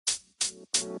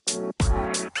Hello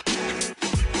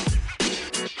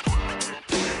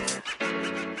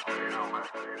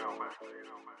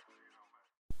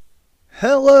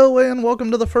and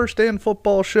welcome to the First Day in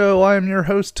Football Show. I am your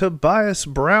host Tobias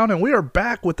Brown and we are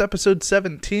back with episode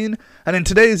 17. And in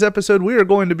today's episode we are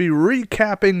going to be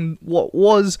recapping what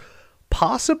was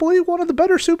possibly one of the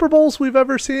better Super Bowls we've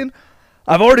ever seen.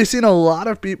 I've already seen a lot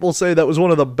of people say that was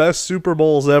one of the best Super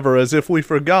Bowls ever, as if we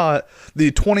forgot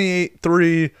the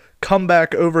 28-3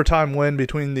 comeback overtime win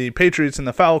between the Patriots and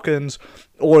the Falcons,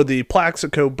 or the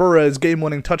Plaxico Burress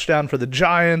game-winning touchdown for the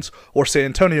Giants, or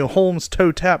Santonio Holmes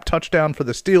toe-tap touchdown for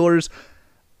the Steelers.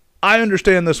 I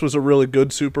understand this was a really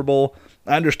good Super Bowl.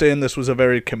 I understand this was a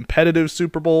very competitive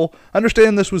Super Bowl. I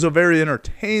understand this was a very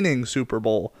entertaining Super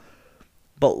Bowl.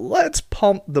 But let's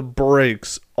pump the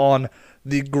brakes on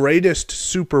the greatest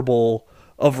Super Bowl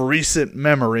of recent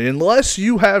memory. Unless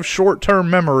you have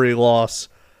short-term memory loss,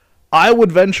 I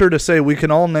would venture to say we can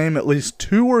all name at least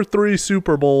 2 or 3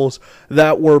 Super Bowls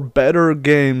that were better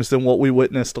games than what we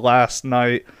witnessed last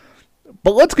night.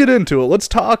 But let's get into it. Let's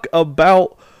talk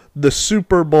about the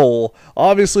Super Bowl.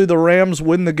 Obviously, the Rams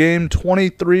win the game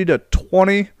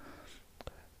 23-20.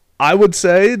 I would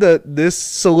say that this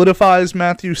solidifies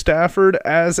Matthew Stafford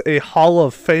as a Hall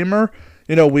of Famer.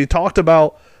 You know, we talked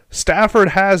about Stafford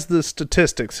has the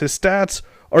statistics. His stats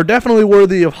are definitely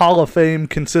worthy of Hall of Fame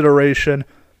consideration.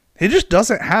 He just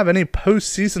doesn't have any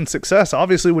postseason success.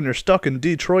 Obviously, when you're stuck in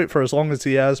Detroit for as long as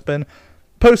he has been,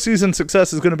 postseason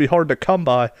success is going to be hard to come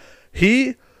by.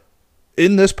 He,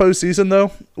 in this postseason,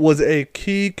 though, was a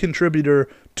key contributor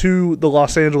to the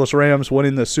Los Angeles Rams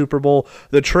winning the Super Bowl.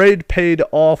 The trade paid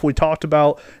off. We talked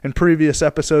about in previous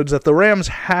episodes that the Rams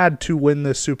had to win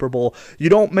this Super Bowl. You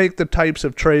don't make the types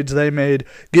of trades they made,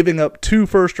 giving up 2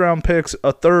 first-round picks,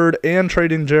 a third, and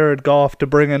trading Jared Goff to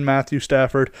bring in Matthew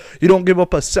Stafford. You don't give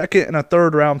up a second and a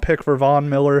third-round pick for Von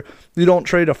Miller. You don't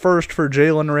trade a first for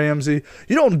Jalen Ramsey.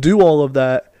 You don't do all of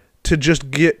that to just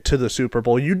get to the Super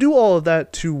Bowl. You do all of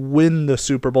that to win the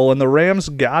Super Bowl, and the Rams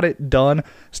got it done.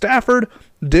 Stafford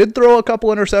did throw a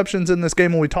couple interceptions in this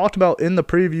game, and we talked about in the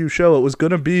preview show it was going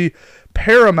to be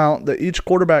paramount that each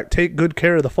quarterback take good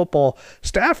care of the football.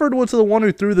 Stafford was the one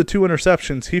who threw the 2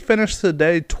 interceptions. He finished the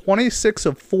day 26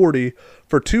 of 40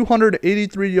 for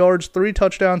 283 yards, 3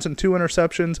 touchdowns, and 2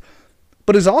 interceptions.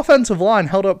 But his offensive line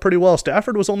held up pretty well.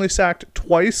 Stafford was only sacked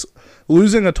twice,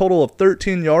 losing a total of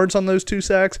 13 yards on those 2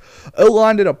 sacks.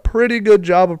 O-line did a pretty good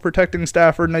job of protecting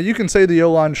Stafford. Now, you can say the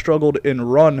O-line struggled in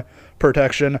run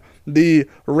protection. The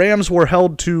Rams were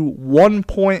held to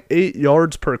 1.8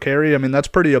 yards per carry. I mean, that's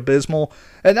pretty abysmal.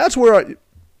 And that's where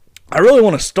I really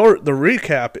want to start the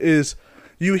recap is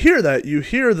you hear that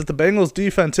the Bengals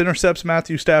defense intercepts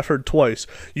Matthew Stafford twice.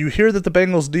 You hear that the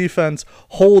Bengals defense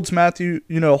holds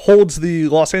the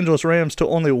Los Angeles Rams to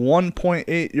only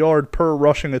 1.8 yard per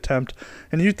rushing attempt.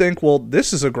 And you think, well,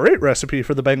 this is a great recipe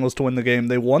for the Bengals to win the game.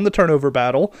 They won the turnover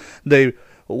battle. They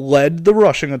led the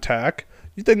rushing attack.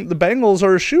 You think the Bengals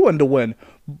are a shoo-in to win.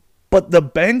 But the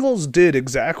Bengals did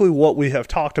exactly what we have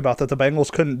talked about that the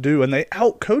Bengals couldn't do, and they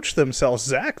outcoached themselves.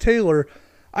 Zach Taylor,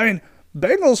 I mean,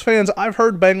 Bengals fans, I've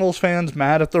heard Bengals fans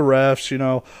mad at the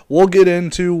refs, we'll get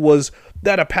into, was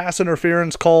that a pass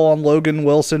interference call on Logan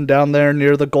Wilson down there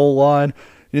near the goal line?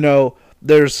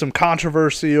 There's some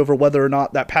controversy over whether or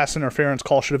not that pass interference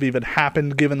call should have even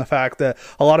happened, given the fact that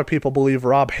a lot of people believe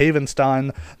Rob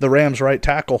Havenstein, the Rams right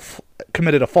tackle,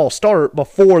 committed a false start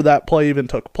before that play even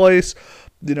took place.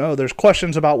 There's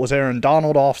questions about was Aaron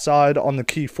Donald offside on the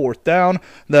key 4th down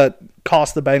that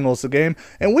cost the Bengals the game.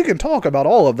 And we can talk about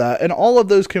all of that and all of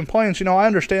those complaints. I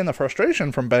understand the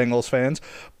frustration from Bengals fans,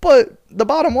 but the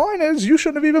bottom line is you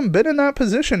shouldn't have even been in that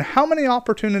position. How many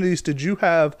opportunities did you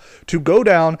have to go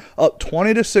down up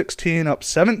 20-16, up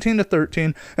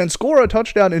 17-13, and score a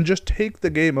touchdown and just take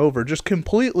the game over? Just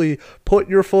completely put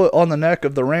your foot on the neck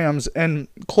of the Rams and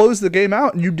close the game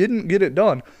out, and you didn't get it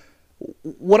done.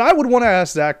 What I would want to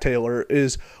ask Zach Taylor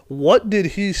is, what did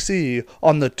he see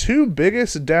on the 2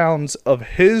 biggest downs of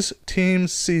his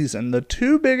team's season, the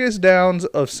 2 biggest downs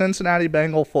of Cincinnati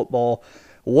Bengal football?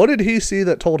 What did he see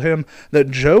that told him that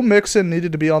Joe Mixon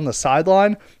needed to be on the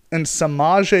sideline and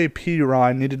Samaje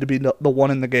Perine needed to be the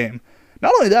one in the game?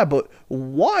 Not only that, but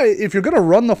why, if you're going to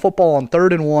run the football on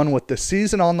 3rd and 1 with the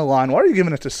season on the line, why are you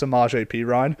giving it to Samaje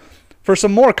Perine? For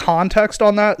some more context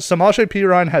on that, Samaje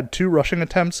Perine had 2 rushing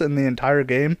attempts in the entire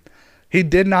game. He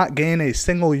did not gain a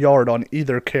single yard on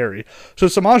either carry. So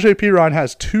Samaje Perine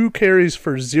has 2 carries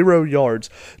for 0 yards.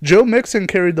 Joe Mixon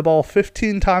carried the ball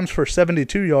 15 times for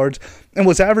 72 yards and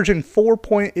was averaging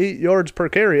 4.8 yards per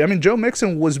carry. I mean, Joe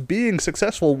Mixon was being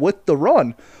successful with the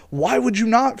run. Why would you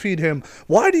not feed him?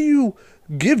 Why do you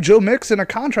give Joe Mixon a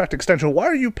contract extension. Why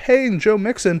are you paying Joe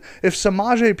Mixon if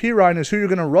Samaje Perine is who you're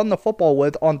going to run the football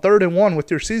with on 3rd and 1 with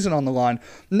your season on the line?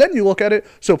 And then you look at it,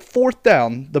 so 4th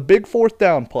down, the big 4th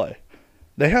down play,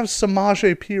 they have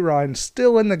Samaje Perine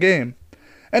still in the game.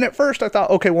 And at first I thought,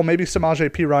 okay, well maybe Samaje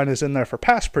Perine is in there for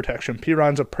pass protection.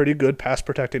 Perine's a pretty good pass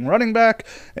protecting running back,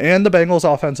 and the Bengals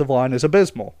offensive line is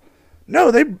abysmal.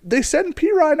 No, they send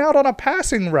Perine out on a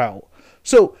passing route.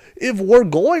 So if we're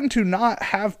going to not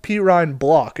have Perine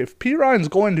block, if Perine's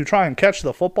going to try and catch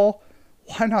the football,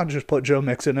 why not just put Joe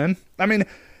Mixon in? I mean,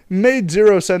 made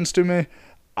zero sense to me.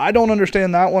 I don't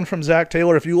understand that one from Zach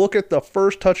Taylor. If you look at the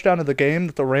first touchdown of the game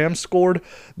that the Rams scored,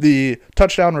 the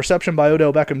touchdown reception by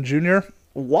Odell Beckham Jr.,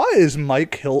 why is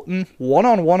Mike Hilton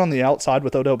one-on-one on the outside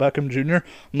with Odell Beckham Jr.?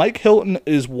 Mike Hilton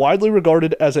is widely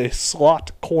regarded as a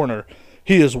slot corner.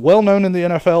 He is well known in the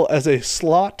NFL as a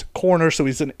slot corner, so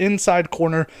he's an inside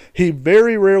corner. He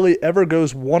very rarely ever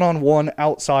goes one-on-one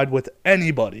outside with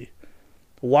anybody.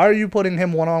 Why are you putting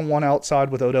him one-on-one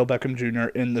outside with Odell Beckham Jr.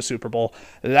 in the Super Bowl?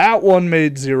 That one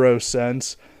made zero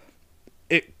sense.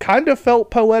 It kind of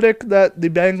felt poetic that the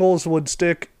Bengals would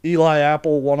stick Eli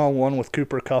Apple one-on-one with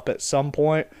Cooper Kupp at some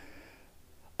point.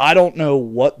 I don't know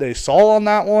what they saw on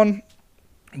that one,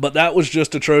 but that was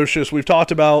just atrocious. We've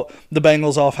talked about the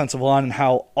Bengals offensive line and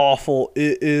how awful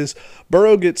it is.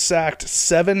 Burrow gets sacked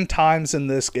 7 times in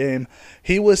this game.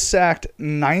 He was sacked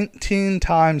 19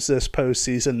 times this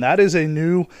postseason. That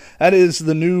is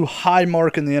the new high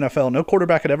mark in the NFL. No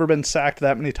quarterback had ever been sacked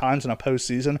that many times in a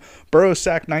postseason. Burrow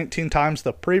sacked 19 times.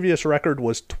 The previous record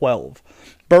was 12.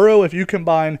 Burrow, if you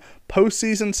combine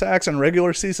postseason sacks and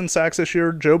regular season sacks this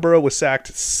year, Joe Burrow was sacked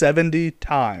 70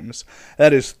 times.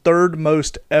 That is 3rd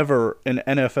most ever in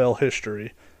NFL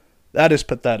history. That is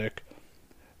pathetic.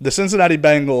 The Cincinnati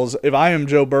Bengals, if I am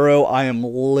Joe Burrow, I am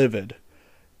livid.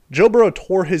 Joe Burrow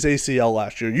tore his ACL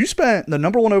last year. You spent the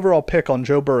number 1 overall pick on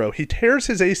Joe Burrow. He tears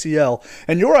his ACL,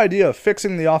 and your idea of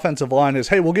fixing the offensive line is,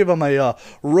 hey, we'll give him a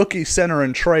rookie center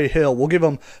in Trey Hill. We'll give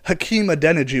him Hakeem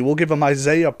Adeniji. We'll give him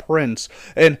Isaiah Prince.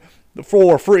 And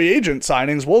for free agent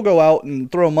signings, we'll go out and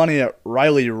throw money at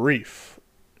Riley Reef.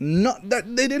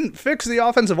 They didn't fix the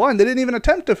offensive line. They didn't even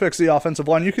attempt to fix the offensive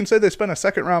line. You can say they spent a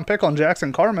 2nd-round pick on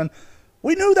Jackson Carman.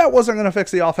 We knew that wasn't going to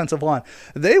fix the offensive line.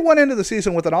 They went into the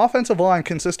season with an offensive line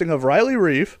consisting of Riley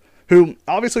Reef, who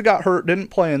obviously got hurt, didn't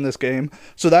play in this game,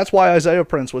 so that's why Isaiah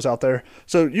Prince was out there.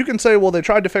 So you can say, well, they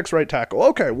tried to fix right tackle.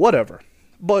 Okay, whatever.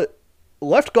 But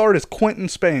left guard is Quinton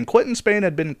Spain. Quinton Spain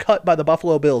had been cut by the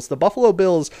Buffalo Bills. The Buffalo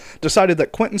Bills decided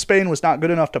that Quinton Spain was not good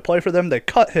enough to play for them. They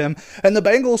cut him, and the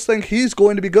Bengals think he's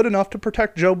going to be good enough to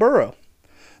protect Joe Burrow.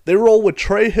 They roll with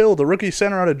Trey Hill, the rookie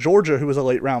center out of Georgia, who was a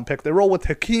late-round pick. They roll with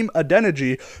Hakeem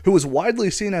Adeniji, who was widely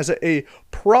seen as a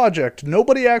project.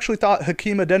 Nobody actually thought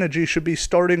Hakeem Adeniji should be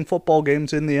starting football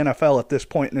games in the NFL at this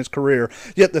point in his career.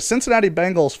 Yet the Cincinnati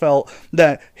Bengals felt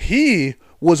that he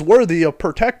was worthy of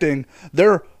protecting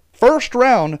their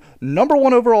first-round, number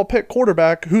 1 overall pick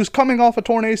quarterback who's coming off a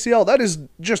torn ACL. That is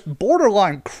just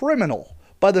borderline criminal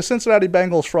by the Cincinnati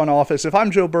Bengals front office. If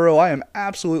I'm Joe Burrow, I am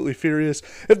absolutely furious.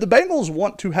 If the Bengals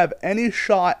want to have any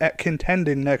shot at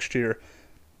contending next year,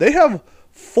 they have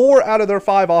 4 out of their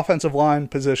 5 offensive line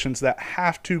positions that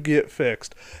have to get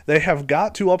fixed. They have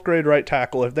got to upgrade right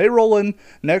tackle. If they roll in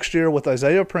next year with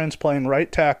Isaiah Prince playing right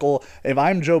tackle, if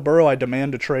I'm Joe Burrow, I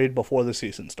demand a trade before the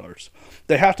season starts.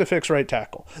 They have to fix right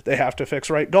tackle. They have to fix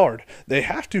right guard. They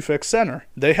have to fix center.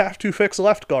 They have to fix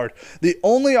left guard. The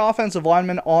only offensive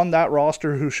lineman on that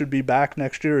roster who should be back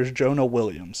next year is Jonah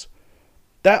Williams.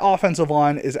 That offensive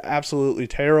line is absolutely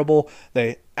terrible.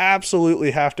 They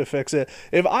absolutely have to fix it.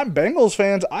 If I'm Bengals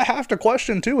fans, I have to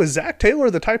question too, is Zach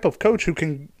Taylor the type of coach who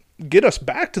can get us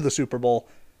back to the Super Bowl?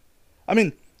 I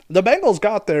mean, the Bengals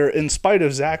got there in spite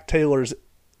of Zach Taylor's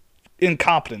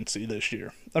incompetency this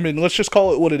year. I mean, let's just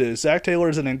call it what it is. Zach Taylor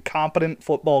is an incompetent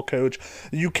football coach.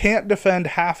 You can't defend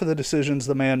half of the decisions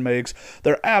the man makes.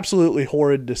 They're absolutely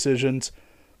horrid decisions.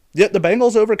 Yet the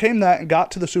Bengals overcame that and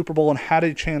got to the Super Bowl and had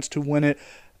a chance to win it.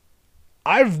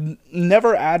 I've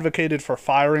never advocated for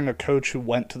firing a coach who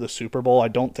went to the Super Bowl. I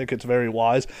don't think it's very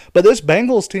wise. But this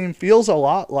Bengals team feels a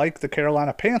lot like the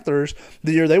Carolina Panthers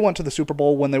the year they went to the Super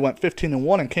Bowl when they went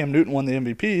 15-1 and Cam Newton won the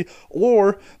MVP,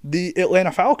 or the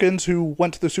Atlanta Falcons who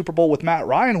went to the Super Bowl with Matt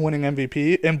Ryan winning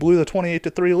MVP and blew the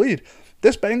 28-3 lead.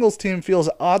 This Bengals team feels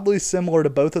oddly similar to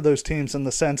both of those teams in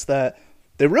the sense that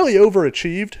they really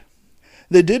overachieved.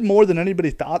 They did more than anybody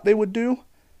thought they would do,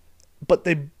 but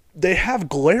they have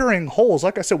glaring holes.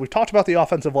 Like I said, we've talked about the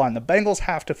offensive line. The Bengals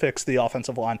have to fix the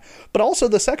offensive line, but also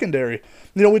the secondary.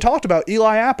 You know, we talked about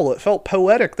Eli Apple. It felt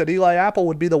poetic that Eli Apple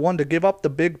would be the one to give up the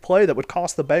big play that would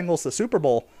cost the Bengals the Super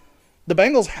Bowl. The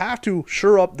Bengals have to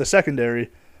shore up the secondary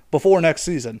before next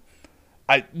season.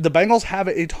 The Bengals have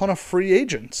a ton of free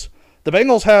agents. The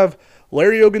Bengals have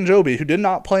Larry Ogunjobi, who did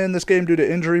not play in this game due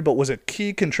to injury, but was a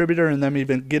key contributor in them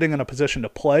even getting in a position to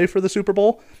play for the Super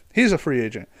Bowl. He's a free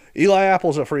agent. Eli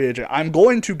Apple's a free agent. I'm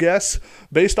going to guess,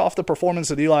 based off the performance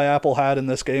that Eli Apple had in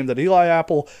this game, that Eli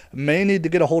Apple may need to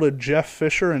get a hold of Jeff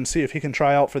Fisher and see if he can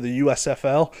try out for the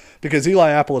USFL, because Eli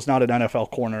Apple is not an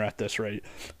NFL corner at this rate.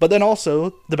 But then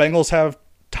also, the Bengals have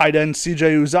tight end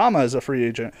CJ Uzama as a free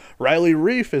agent. Riley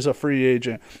Reif is a free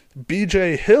agent.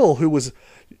 BJ Hill, who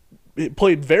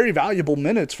played very valuable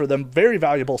minutes for them, very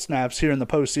valuable snaps here in the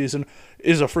postseason,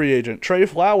 is a free agent. Trey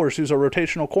Flowers, who's a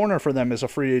rotational corner for them, is a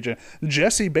free agent.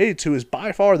 Jesse Bates, who is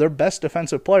by far their best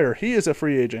defensive player, he is a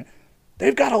free agent.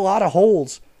 They've got a lot of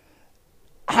holes.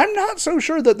 I'm not so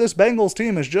sure that this Bengals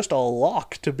team is just a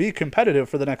lock to be competitive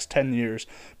for the next 10 years.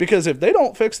 Because if they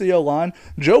don't fix the O-line,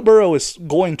 Joe Burrow is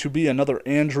going to be another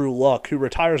Andrew Luck who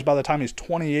retires by the time he's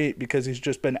 28 because he's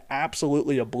just been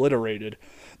absolutely obliterated.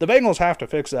 The Bengals have to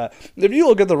fix that. If you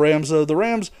look at the Rams, though, the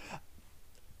Rams,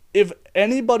 if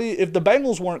the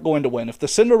Bengals weren't going to win, if the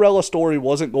Cinderella story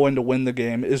wasn't going to win the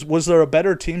game, was there a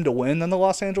better team to win than the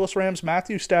Los Angeles Rams?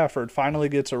 Matthew Stafford finally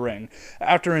gets a ring.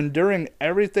 After enduring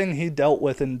everything he dealt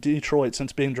with in Detroit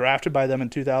since being drafted by them in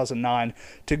 2009,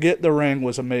 to get the ring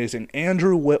was amazing.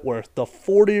 Andrew Whitworth, the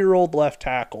 40-year-old left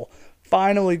tackle,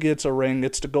 finally gets a ring,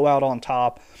 gets to go out on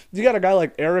top. You got a guy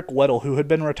like Eric Weddle, who had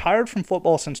been retired from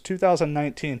football since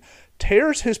 2019,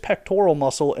 tears his pectoral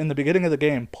muscle in the beginning of the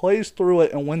game, plays through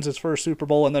it and wins his first Super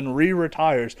Bowl, and then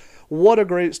retires. What a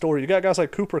great story. You got guys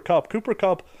like Cooper Kupp. Cooper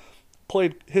Kupp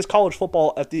played his college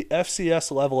football at the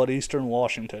FCS level at Eastern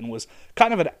Washington, was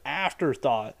kind of an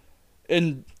afterthought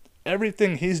in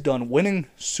everything he's done, winning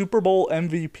Super Bowl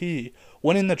MVP,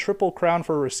 winning the Triple Crown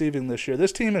for receiving this year.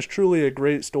 This team is truly a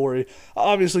great story.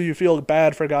 Obviously, you feel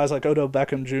bad for guys like Odell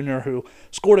Beckham Jr., who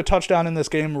scored a touchdown in this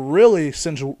game, really,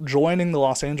 since joining the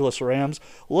Los Angeles Rams.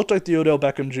 Looked like the Odell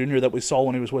Beckham Jr. that we saw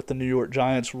when he was with the New York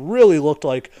Giants. Really looked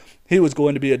like he was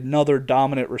going to be another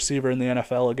dominant receiver in the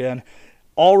NFL again.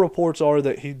 All reports are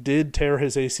that he did tear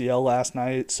his ACL last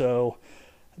night, so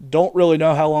don't really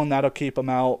know how long that'll keep him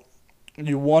out.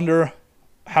 You wonder,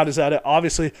 how does that...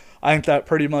 Obviously, I think that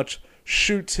pretty much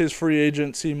shoots his free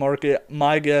agency market.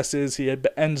 My guess is he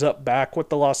ends up back with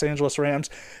the Los Angeles Rams.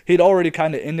 He'd already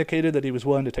kind of indicated that he was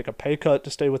willing to take a pay cut to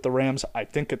stay with the Rams. I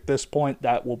think at this point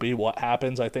that will be what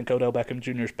happens. I think Odell Beckham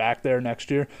Jr. is back there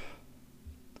next year.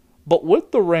 But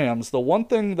with the Rams, the one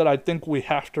thing that I think we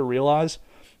have to realize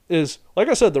is, like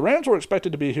I said, the Rams were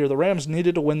expected to be here. The Rams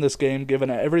needed to win this game given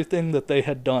everything that they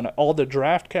had done, all the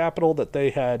draft capital that they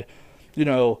had,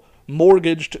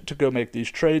 mortgaged to go make these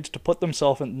trades to put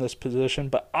themselves in this position.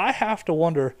 But I have to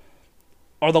wonder,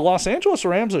 are the Los Angeles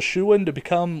Rams a shoo-in to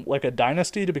become like a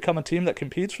dynasty, to become a team that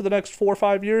competes for the next 4 or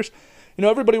 5 years?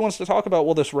 Everybody wants to talk about,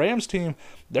 well, this Rams team,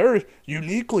 they're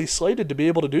uniquely slated to be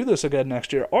able to do this again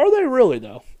next year. Are they really,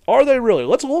 though? Are they really?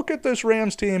 Let's look at this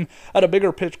Rams team at a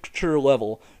bigger picture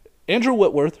level. Andrew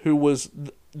Whitworth, who was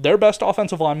their best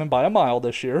offensive lineman by a mile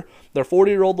this year, their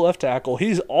 40-year-old left tackle,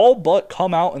 he's all but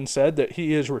come out and said that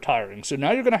he is retiring. So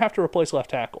now you're going to have to replace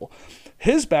left tackle.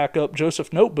 His backup,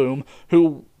 Joseph Noteboom,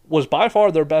 who was by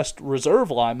far their best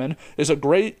reserve lineman, is a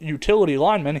great utility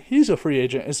lineman. He's a free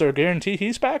agent. Is there a guarantee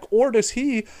he's back? Or does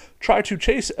he try to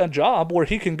chase a job where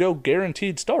he can go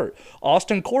guaranteed start?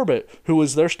 Austin Corbett, who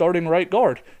is their starting right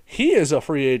guard, he is a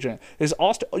free agent. Is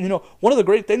Austin, one of the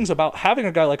great things about having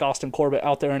a guy like Austin Corbett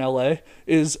out there in LA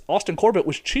is Austin Corbett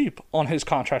was cheap on his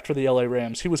contract for the LA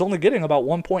Rams. He was only getting about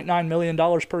 $1.9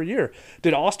 million per year.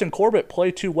 Did Austin Corbett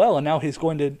play too well, and now he's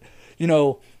going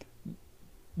to,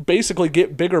 basically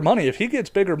get bigger money? If he gets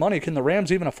bigger money, can the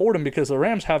Rams even afford him? Because the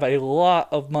Rams have a lot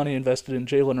of money invested in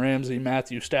Jalen Ramsey,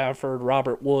 Matthew Stafford,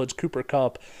 Robert Woods, Cooper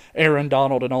Kupp, Aaron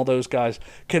Donald, and all those guys.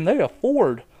 Can they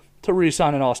afford to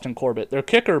re-sign an Austin Corbett? Their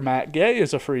kicker, Matt Gay,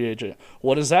 is a free agent.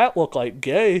 What does that look like?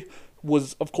 Gay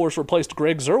was, of course, replaced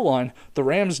Greg Zuerlein. The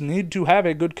Rams need to have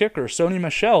a good kicker. Sony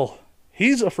Michel,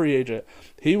 he's a free agent.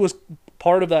 He was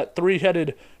part of that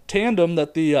three-headed tandem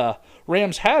that the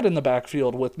Rams had in the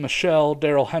backfield with Michel,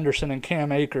 Darrell Henderson, and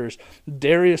Cam Akers.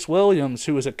 Darius Williams,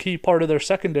 who is a key part of their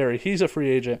secondary, he's a free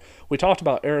agent. We talked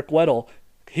about Eric Weddle.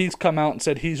 He's come out and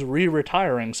said he's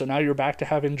re-retiring, so now you're back to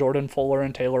having Jordan Fuller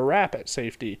and Taylor Rapp at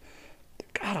safety.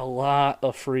 They've got a lot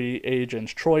of free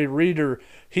agents. Troy Reeder,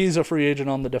 he's a free agent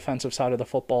on the defensive side of the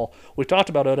football. We talked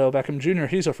about Odell Beckham Jr.,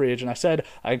 he's a free agent. I said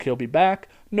I think he'll be back.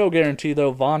 No guarantee,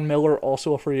 though. Von Miller,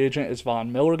 also a free agent. Is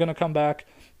Von Miller going to come back?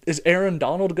 Is Aaron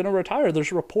Donald going to retire?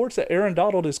 There's reports that Aaron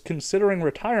Donald is considering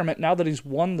retirement now that he's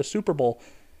won the Super Bowl.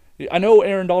 I know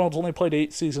Aaron Donald's only played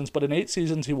 8 seasons, but in 8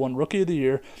 seasons he won Rookie of the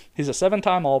Year. He's a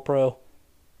 7-time All-Pro.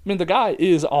 I mean, the guy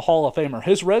is a Hall of Famer.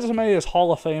 His resume is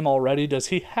Hall of Fame already. Does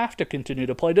he have to continue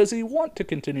to play? Does he want to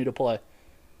continue to play?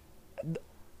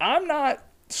 I'm not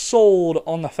sold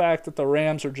on the fact that the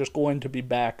Rams are just going to be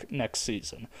back next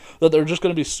season. That they're just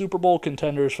going to be Super Bowl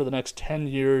contenders for the next 10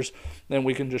 years, and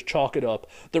we can just chalk it up.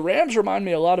 The Rams remind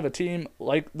me a lot of a team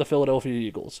like the Philadelphia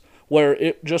Eagles, where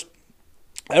it just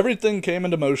everything came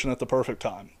into motion at the perfect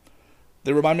time.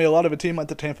 They remind me a lot of a team like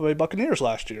the Tampa Bay Buccaneers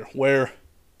last year, where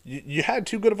you had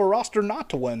too good of a roster not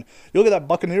to win. You look at that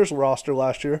Buccaneers roster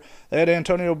last year. They had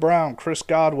Antonio Brown, Chris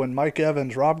Godwin, Mike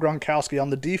Evans, Rob Gronkowski. On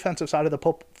the defensive side of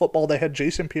the football, they had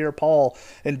Jason Pierre-Paul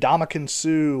and Ndamukong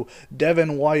Suh,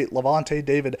 Devin White, Levante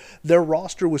David. Their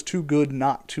roster was too good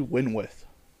not to win with.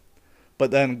 But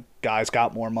then guys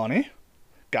got more money.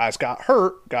 Guys got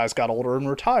hurt. Guys got older and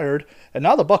retired. And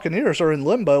now the Buccaneers are in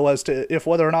limbo as to if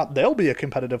whether or not they'll be a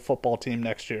competitive football team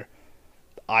next year.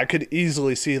 I could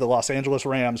easily see the Los Angeles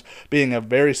Rams being a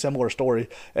very similar story.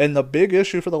 And the big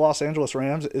issue for the Los Angeles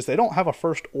Rams is they don't have a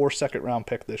first or second round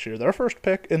pick this year. Their first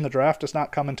pick in the draft does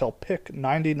not come until pick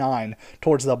 99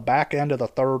 towards the back end of the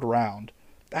third round.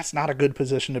 That's not a good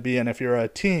position to be in if you're a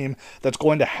team that's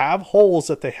going to have holes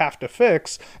that they have to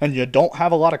fix and you don't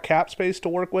have a lot of cap space to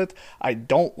work with. I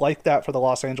don't like that for the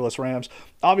Los Angeles Rams.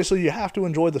 Obviously, you have to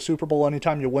enjoy the Super Bowl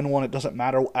anytime you win one. It doesn't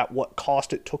matter at what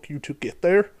cost it took you to get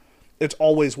there. It's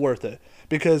always worth it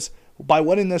because by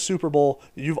winning this Super Bowl,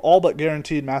 you've all but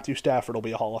guaranteed Matthew Stafford will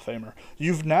be a Hall of Famer.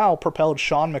 You've now propelled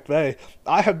Sean McVay.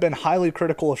 I have been highly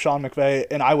critical of Sean McVay,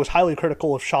 and I was highly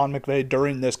critical of Sean McVay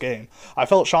during this game. I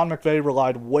felt Sean McVay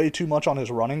relied way too much on his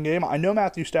running game. I know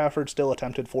Matthew Stafford still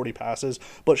attempted 40 passes,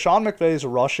 but Sean McVay's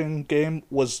rushing game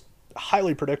was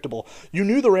highly predictable. You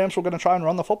knew the Rams were going to try and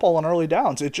run the football on early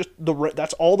downs. It just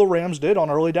that's all the Rams did on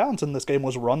early downs in this game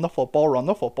was run the football, run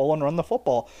the football, and run the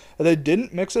football. And they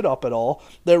didn't mix it up at all.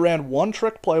 They ran one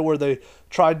trick play where they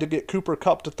tried to get Cooper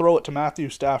Kupp to throw it to Matthew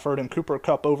Stafford, and Cooper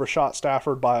Kupp overshot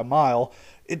Stafford by a mile.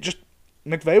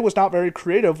 McVay was not very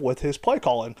creative with his play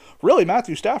calling. Really,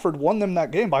 Matthew Stafford won them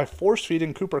that game by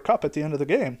force-feeding Cooper Kupp at the end of the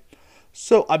game.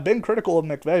 So I've been critical of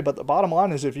McVay, but the bottom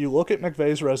line is if you look at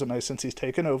McVay's resume since he's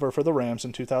taken over for the Rams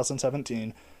in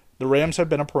 2017, the Rams have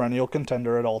been a perennial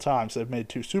contender at all times. They've made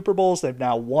 2 Super Bowls. They've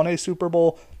now won a Super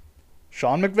Bowl.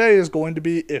 Sean McVay is going to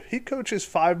be, if he coaches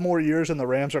 5 more years and the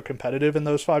Rams are competitive in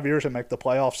those 5 years and make the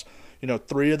playoffs,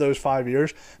 3 of those 5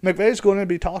 years, McVay is going to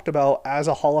be talked about as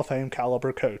a Hall of Fame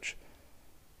caliber coach.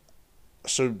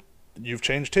 So you've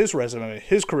changed his resume,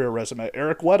 his career resume.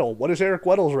 Eric Weddle. What does Eric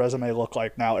Weddle's resume look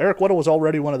like now? Eric Weddle was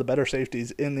already one of the better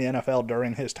safeties in the NFL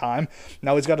during his time.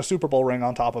 Now he's got a Super Bowl ring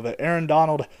on top of it. Aaron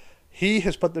Donald, he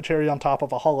has put the cherry on top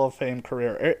of a Hall of Fame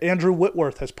career. Andrew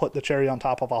Whitworth has put the cherry on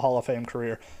top of a Hall of Fame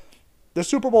career. The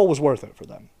Super Bowl was worth it for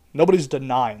them. Nobody's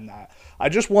denying that. I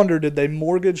just wonder, did they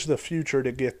mortgage the future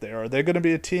to get there? Are they going to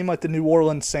be a team like the New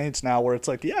Orleans Saints now where it's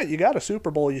like, yeah, you got a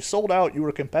Super Bowl, you sold out, you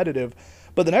were competitive,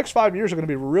 but the next 5 years are going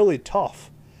to be really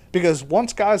tough because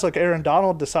once guys like Aaron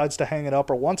Donald decides to hang it up,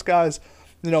 or once guys,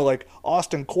 like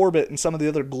Austin Corbett and some of the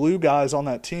other glue guys on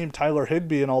that team, Tyler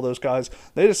Higbee and all those guys,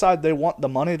 they decide they want the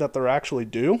money that they're actually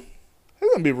due, it's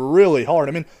going to be really hard.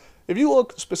 I mean, if you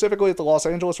look specifically at the Los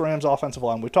Angeles Rams offensive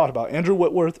line, we've talked about Andrew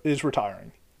Whitworth is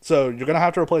retiring. So you're going to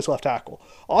have to replace left tackle.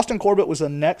 Austin Corbett was the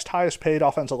next highest paid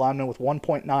offensive lineman with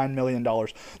 $1.9 million.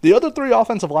 The other 3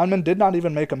 offensive linemen did not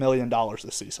even make $1 million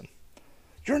this season.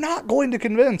 You're not going to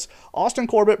convince Austin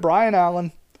Corbett, Brian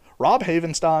Allen, Rob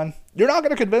Havenstein. You're not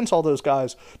going to convince all those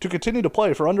guys to continue to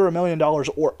play for under $1 million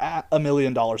or at $1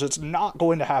 million. It's not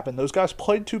going to happen. Those guys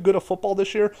played too good of football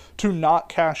this year to not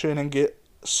cash in and get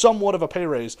somewhat of a pay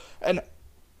raise. And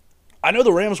I know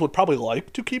the Rams would probably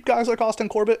like to keep guys like Austin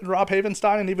Corbett and Rob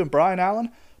Havenstein and even Brian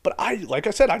Allen, but like I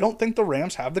said, I don't think the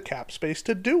Rams have the cap space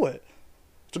to do it.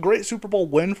 It's a great Super Bowl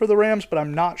win for the Rams, but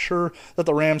I'm not sure that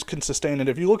the Rams can sustain it.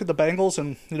 If you look at the Bengals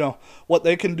and, what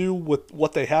they can do with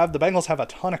what they have, the Bengals have a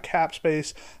ton of cap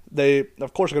space. They,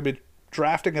 of course, are going to be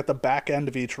drafting at the back end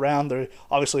of each round. They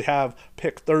obviously have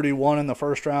pick 31 in the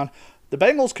first round. The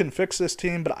Bengals can fix this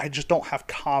team, but I just don't have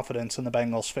confidence in the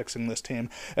Bengals fixing this team.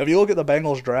 If you look at the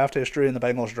Bengals draft history and the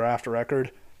Bengals draft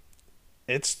record,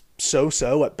 it's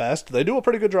so-so at best. They do a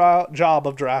pretty good job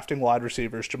of drafting wide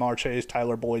receivers, Jamar Chase,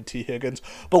 Tyler Boyd, T. Higgins,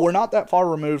 but we're not that far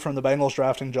removed from the Bengals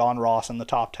drafting John Ross in the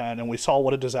top 10, and we saw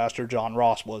what a disaster John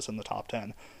Ross was in the top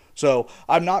 10. So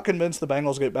I'm not convinced the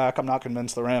Bengals get back. I'm not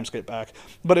convinced the Rams get back.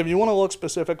 But if you want to look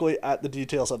specifically at the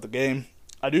details of the game,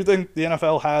 I do think the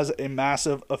NFL has a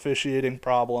massive officiating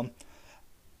problem.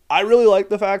 I really like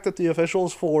the fact that the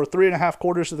officials for 3.5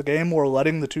 quarters of the game were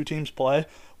letting the two teams play.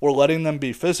 We're letting them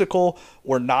be physical.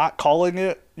 We're not calling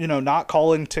it, not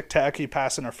calling tic-tacky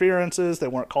pass interferences. They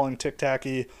weren't calling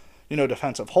tic-tacky,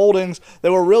 defensive holdings. They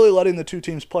were really letting the two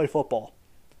teams play football.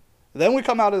 Then we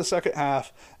come out of the second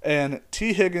half, and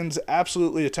T. Higgins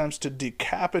absolutely attempts to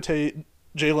decapitate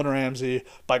Jalen Ramsey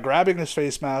by grabbing his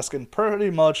face mask and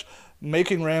pretty much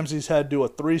making Ramsey's head do a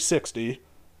 360.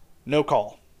 No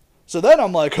call. So then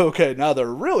I'm like, okay, now they're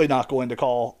really not going to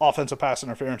call offensive pass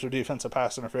interference or defensive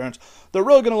pass interference. They're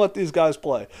really going to let these guys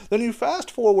play. Then you fast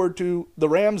forward to the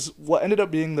Rams, what ended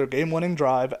up being their game-winning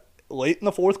drive late in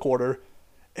the fourth quarter,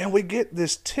 and we get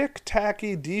this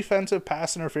tick-tacky defensive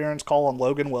pass interference call on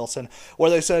Logan Wilson where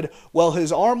they said, well,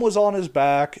 his arm was on his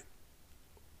back.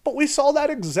 But we saw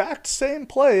that exact same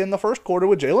play in the first quarter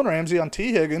with Jalen Ramsey on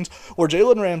T. Higgins, where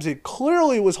Jalen Ramsey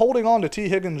clearly was holding on to T.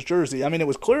 Higgins' jersey. I mean, it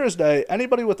was clear as day.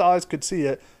 Anybody with eyes could see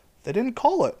it. They didn't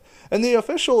call it. And the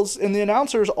officials and the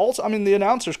announcers also, the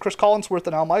announcers, Chris Collinsworth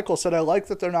and Al Michaels, said, I like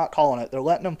that they're not calling it. They're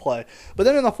letting them play. But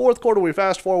then in the fourth quarter, we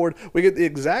fast forward, we get the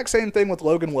exact same thing with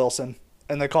Logan Wilson,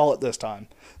 and they call it this time.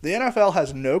 The NFL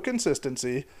has no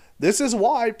consistency. This is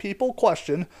why people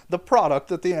question the product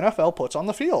that the NFL puts on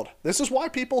the field. This is why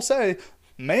people say,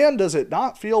 man, does it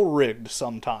not feel rigged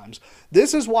sometimes?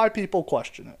 This is why people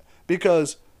question it.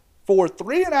 Because for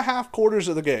 3.5 quarters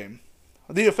of the game,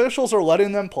 the officials are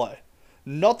letting them play.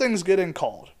 Nothing's getting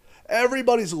called.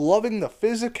 Everybody's loving the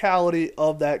physicality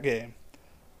of that game.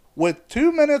 With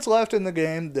 2 minutes left in the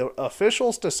game, the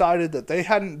officials decided that they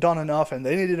hadn't done enough and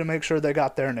they needed to make sure they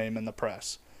got their name in the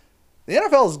press. The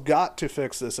NFL's got to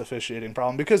fix this officiating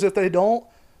problem because if they don't,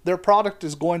 their product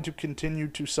is going to continue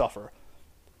to suffer.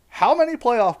 How many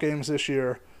playoff games this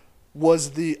year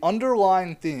was the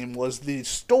underlying theme, was the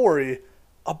story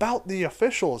about the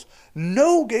officials?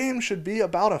 No game should be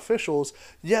about officials,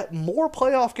 yet more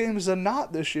playoff games than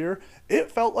not this year,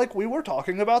 it felt like we were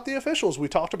talking about the officials. We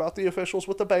talked about the officials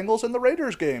with the Bengals and the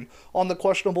Raiders game on the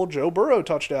questionable Joe Burrow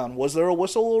touchdown. Was there a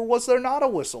whistle or was there not a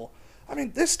whistle? I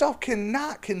mean, this stuff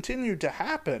cannot continue to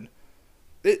happen.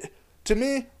 To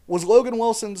me, was Logan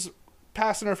Wilson's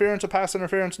pass interference a pass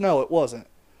interference? No, it wasn't.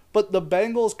 But the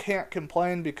Bengals can't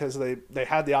complain because they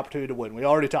had the opportunity to win. We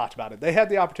already talked about it. They had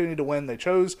the opportunity to win. They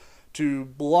chose to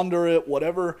blunder it,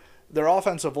 whatever. Their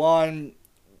offensive line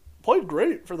played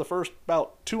great for the first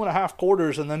about 2.5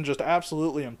 quarters and then just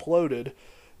absolutely imploded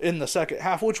in the second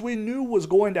half, which we knew was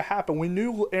going to happen. We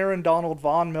knew Aaron Donald,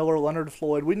 Von Miller, Leonard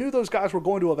Floyd, we knew those guys were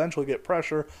going to eventually get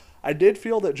pressure. I did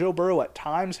feel that Joe Burrow at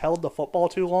times held the football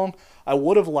too long. I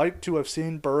would have liked to have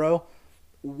seen Burrow.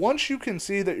 Once you can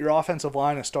see that your offensive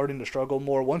line is starting to struggle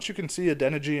more, once you can see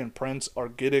Adeniji and Prince are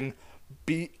getting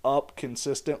beat up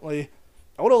consistently,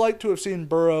 I would have liked to have seen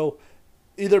Burrow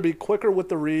either be quicker with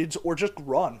the reads or just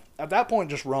run. At that point,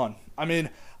 just run. I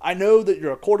mean, I know that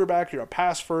you're a quarterback, you're a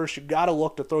pass first, you got to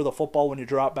look to throw the football when you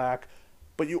drop back,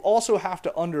 but you also have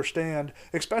to understand,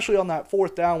 especially on that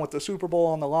fourth down with the Super Bowl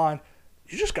on the line,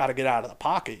 you just got to get out of the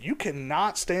pocket. You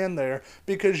cannot stand there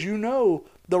because you know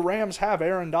the Rams have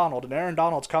Aaron Donald, and Aaron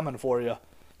Donald's coming for you.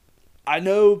 I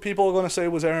know people are going to say,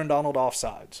 was Aaron Donald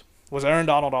offsides? Was Aaron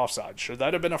Donald offsides? Should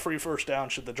that have been a free first down?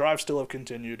 Should the drive still have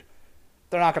continued?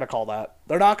 They're not going to call that.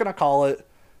 They're not going to call it.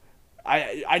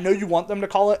 I know you want them to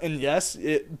call it, and yes,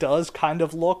 it does kind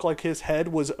of look like his head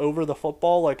was over the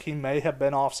football, like he may have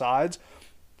been offsides,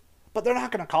 but they're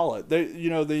not going to call it.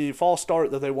 The false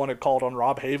start that they wanted called on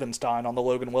Rob Havenstein on the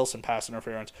Logan Wilson pass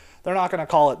interference, they're not going to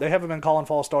call it. They haven't been calling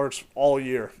false starts all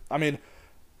year. I mean,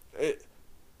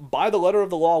 by the letter of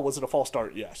the law, was it a false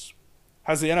start? Yes.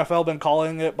 Has the NFL been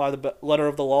calling it by the letter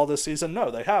of the law this season?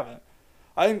 No, they haven't.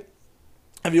 I think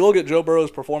if you look at Joe Burrow's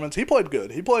performance, he played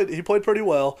good. He played pretty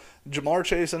well. Ja'Marr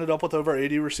Chase ended up with over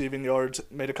 80 receiving yards,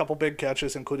 made a couple big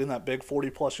catches, including that big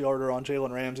 40-plus yarder on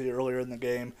Jalen Ramsey earlier in the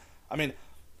game. I mean,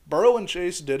 Burrow and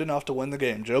Chase did enough to win the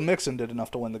game. Joe Mixon did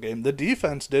enough to win the game. The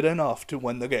defense did enough to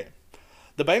win the game.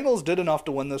 The Bengals did enough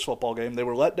to win this football game. They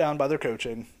were let down by their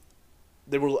coaching.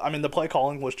 The play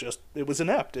calling was it was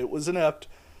inept. It was inept.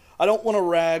 I don't want to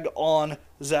rag on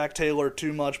Zach Taylor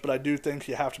too much, but I do think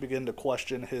you have to begin to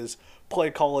question his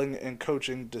play calling and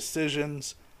coaching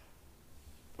decisions.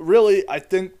 Really, I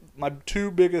think my two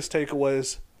biggest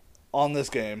takeaways on this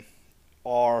game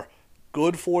are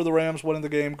good for the Rams winning the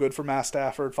game, good for Matt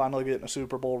Stafford finally getting a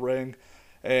Super Bowl ring,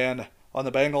 and on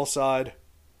the Bengals side,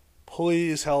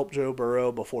 please help Joe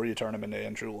Burrow before you turn him into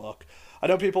Andrew Luck. I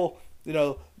know people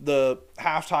The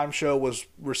halftime show was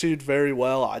received very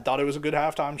well. I thought it was a good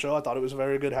halftime show. I thought it was a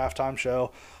very good halftime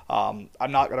show. I'm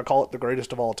not going to call it the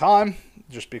greatest of all time,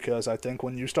 just because I think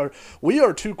when you start, we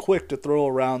are too quick to throw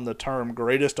around the term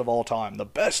greatest of all time. The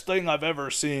best thing I've ever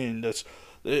seen.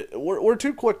 We're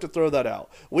too quick to throw that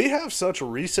out. We have such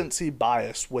recency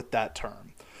bias with that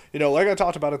term. Like I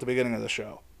talked about at the beginning of the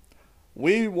show,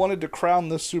 we wanted to crown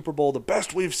this Super Bowl the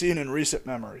best we've seen in recent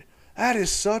memory. That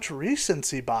is such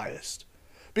recency biased.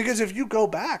 Because if you go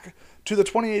back to the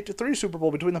 28-3 Super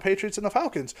Bowl between the Patriots and the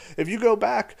Falcons, if you go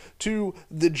back to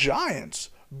the Giants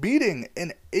beating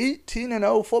an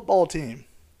 18-0 football team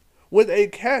with a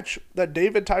catch that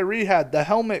David Tyree had, the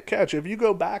helmet catch. If you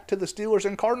go back to the Steelers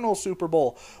and Cardinals Super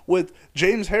Bowl with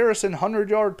James Harrison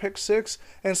 100-yard pick six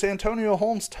and Santonio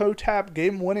Holmes toe tap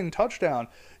game-winning touchdown.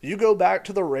 You go back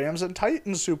to the Rams and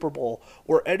Titans Super Bowl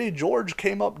where Eddie George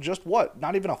came up just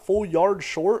not even a full yard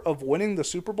short of winning the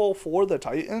Super Bowl for the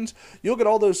Titans. You look at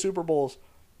all those Super Bowls,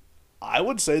 I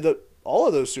would say that all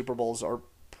of those Super Bowls are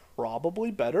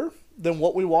probably better than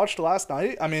what we watched last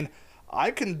night. I mean,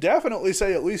 I can definitely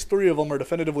say at least 3 of them are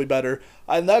definitively better,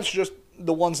 and that's just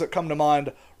the ones that come to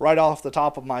mind right off the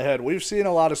top of my head. We've seen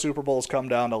a lot of Super Bowls come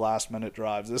down to last-minute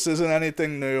drives. This isn't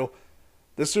anything new.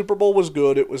 This Super Bowl was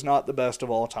good. It was not the best of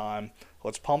all time.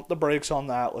 Let's pump the brakes on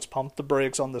that. Let's pump the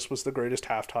brakes on this was the greatest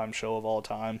halftime show of all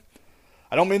time.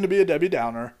 I don't mean to be a Debbie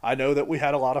Downer. I know that we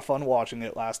had a lot of fun watching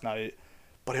it last night,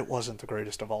 but it wasn't the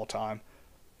greatest of all time.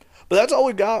 But that's all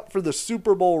we got for the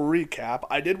Super Bowl recap.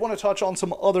 I did want to touch on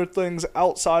some other things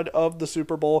outside of the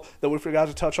Super Bowl that we forgot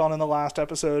to touch on in the last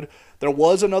episode. There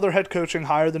was another head coaching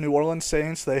hire, the New Orleans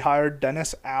Saints. They hired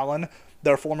Dennis Allen,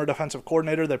 their former defensive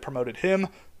coordinator. They promoted him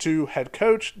to head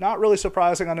coach. Not really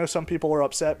surprising. I know some people are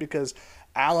upset because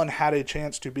Allen had a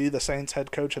chance to be the Saints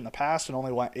head coach in the past and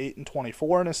only went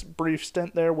 8-24 in his brief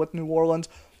stint there with New Orleans.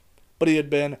 But he had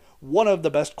been one of the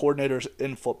best coordinators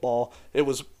in football. It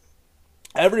was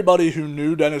everybody who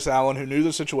knew Dennis Allen, who knew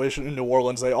the situation in New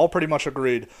Orleans, they all pretty much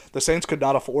agreed the Saints could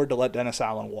not afford to let Dennis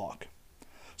Allen walk.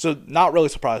 So not really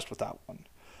surprised with that one.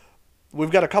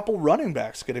 We've got a couple running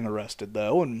backs getting arrested,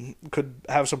 though, and could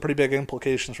have some pretty big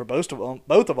implications for both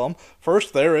of them.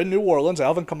 First, there in New Orleans,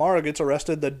 Alvin Kamara gets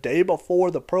arrested the day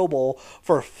before the Pro Bowl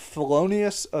for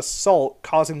felonious assault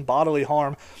causing bodily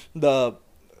harm.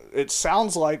 It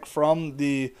sounds like from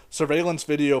the surveillance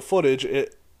video footage,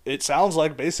 it sounds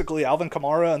like basically Alvin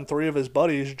Kamara and 3 of his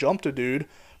buddies jumped a dude,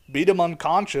 beat him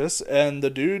unconscious, and the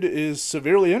dude is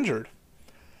severely injured.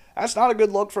 That's not a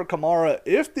good look for Kamara.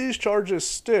 If these charges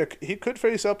stick, he could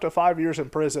face up to 5 years in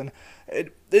prison.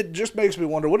 It just makes me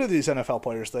wonder, what do these NFL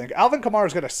players think? Alvin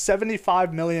Kamara's got a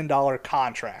 $75 million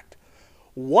contract.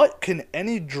 What can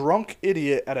any drunk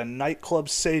idiot at a nightclub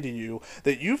say to you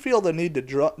that you feel the need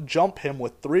to jump him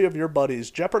with 3 of your buddies,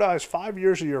 jeopardize 5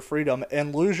 years of your freedom,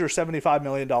 and lose your $75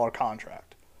 million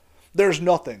contract? There's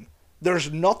nothing.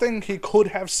 There's nothing he could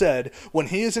have said when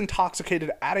he is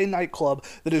intoxicated at a nightclub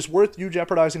that is worth you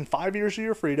jeopardizing 5 years of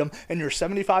your freedom and your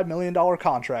 $75 million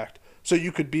contract so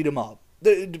you could beat him up.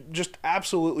 Just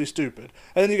absolutely stupid.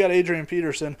 And then you got Adrian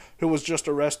Peterson, who was just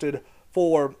arrested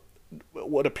for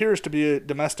what appears to be a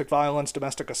domestic violence,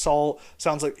 domestic assault.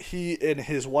 Sounds like he and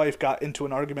his wife got into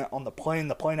an argument on the plane.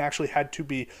 The plane actually had to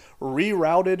be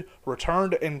rerouted,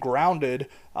 returned, and grounded.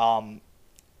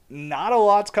 Not a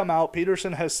lot's come out.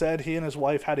 Peterson has said he and his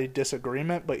wife had a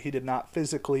disagreement, but he did not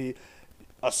physically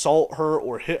assault her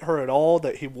or hit her at all,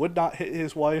 that he would not hit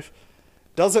his wife.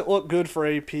 Doesn't look good for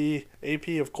AP. AP,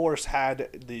 of course,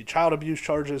 had the child abuse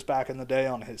charges back in the day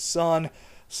on his son.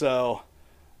 So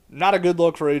not a good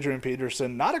look for Adrian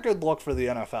Peterson. Not a good look for the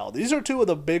NFL. These are 2 of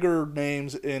the bigger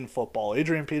names in football.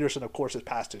 Adrian Peterson, of course, is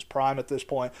past his prime at this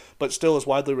point, but still is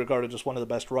widely regarded as one of the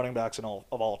best running backs of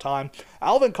all time.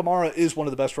 Alvin Kamara is one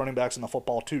of the best running backs in the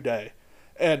football today.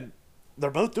 And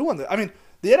they're both doing that. I mean,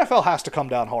 the NFL has to come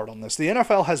down hard on this. The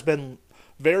NFL has been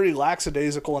very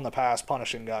lackadaisical in the past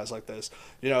punishing guys like this.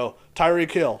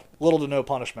 Tyreek Hill, little to no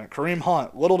punishment. Kareem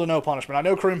Hunt, little to no punishment. I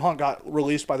know Kareem Hunt got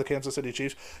released by the Kansas City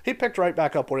Chiefs. He picked right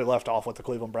back up where he left off with the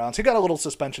Cleveland Browns. He got a little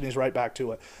suspension. He's right back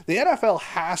to it. The NFL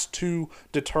has to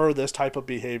deter this type of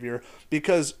behavior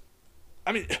because,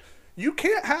 I mean, you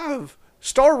can't have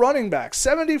star running backs,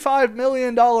 $75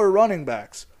 million running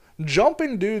backs,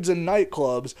 jumping dudes in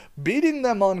nightclubs, beating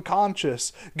them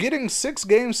unconscious, getting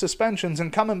 6-game suspensions,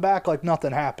 and coming back like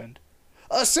nothing happened.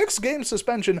 A 6-game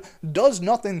suspension does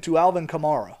nothing to Alvin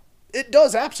Kamara. It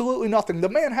does absolutely nothing. The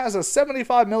man has a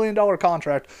 $75 million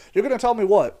contract. You're going to tell me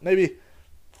what? Maybe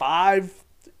 $5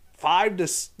 to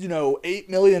 $8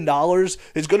 million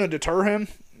is going to deter him?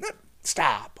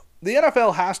 Stop. The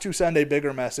NFL has to send a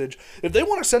bigger message. If they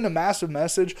want to send a massive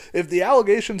message, if the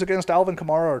allegations against Alvin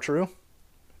Kamara are true,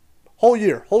 whole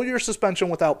year suspension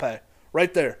without pay.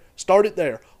 Right there. Start it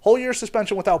there. Whole year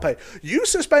suspension without pay. You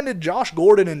suspended Josh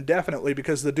Gordon indefinitely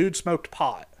because the dude smoked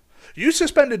pot. You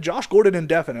suspended Josh Gordon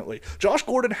indefinitely. Josh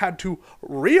Gordon had to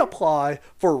reapply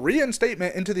for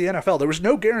reinstatement into the NFL. There was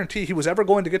no guarantee he was ever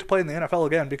going to get to play in the NFL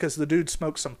again because the dude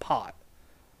smoked some pot.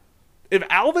 If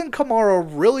Alvin Kamara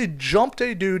really jumped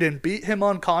a dude and beat him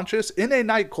unconscious in a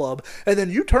nightclub, and then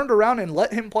you turned around and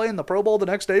let him play in the Pro Bowl the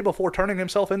next day before turning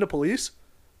himself into police,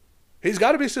 he's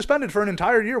got to be suspended for an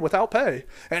entire year without pay,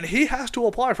 and he has to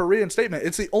apply for reinstatement.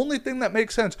 It's the only thing that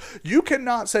makes sense. You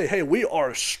cannot say, hey, we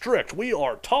are strict, we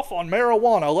are tough on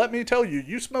marijuana. Let me tell you,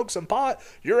 you smoke some pot,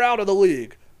 you're out of the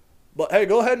league. But hey,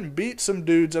 go ahead and beat some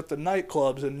dudes at the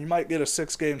nightclubs, and you might get a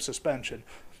 6-game suspension.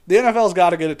 The NFL's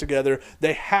got to get it together.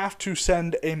 They have to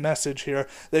send a message here.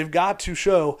 They've got to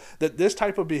show that this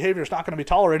type of behavior is not going to be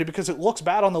tolerated because it looks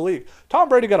bad on the league. Tom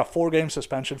Brady got a 4-game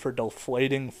suspension for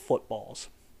deflating footballs.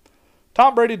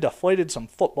 Tom Brady deflated some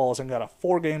footballs and got a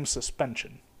 4-game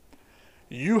suspension.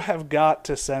 You have got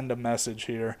to send a message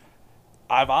here.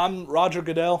 If I'm Roger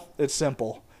Goodell, it's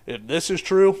simple. If this is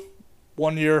true,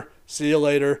 1 year, see you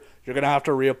later. You're going to have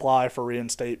to reapply for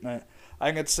reinstatement. I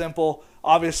think it's simple.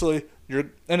 Obviously,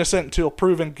 you're innocent until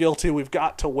proven guilty. We've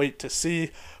got to wait to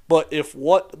see. But if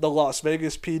what the Las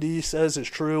Vegas PD says is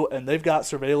true and they've got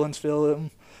surveillance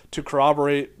film to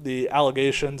corroborate the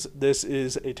allegations, this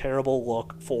is a terrible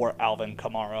look for Alvin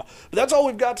Kamara. But that's all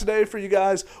we've got today for you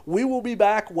guys. We will be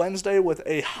back Wednesday with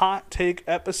a hot take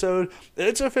episode.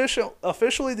 It's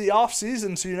officially the off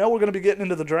season, so you know we're going to be getting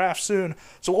into the draft soon.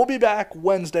 So we'll be back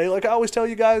Wednesday. Like I always tell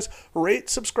you guys, rate,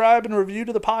 subscribe, and review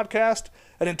to the podcast.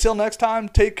 And until next time,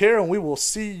 take care, and we will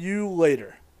see you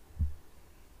later.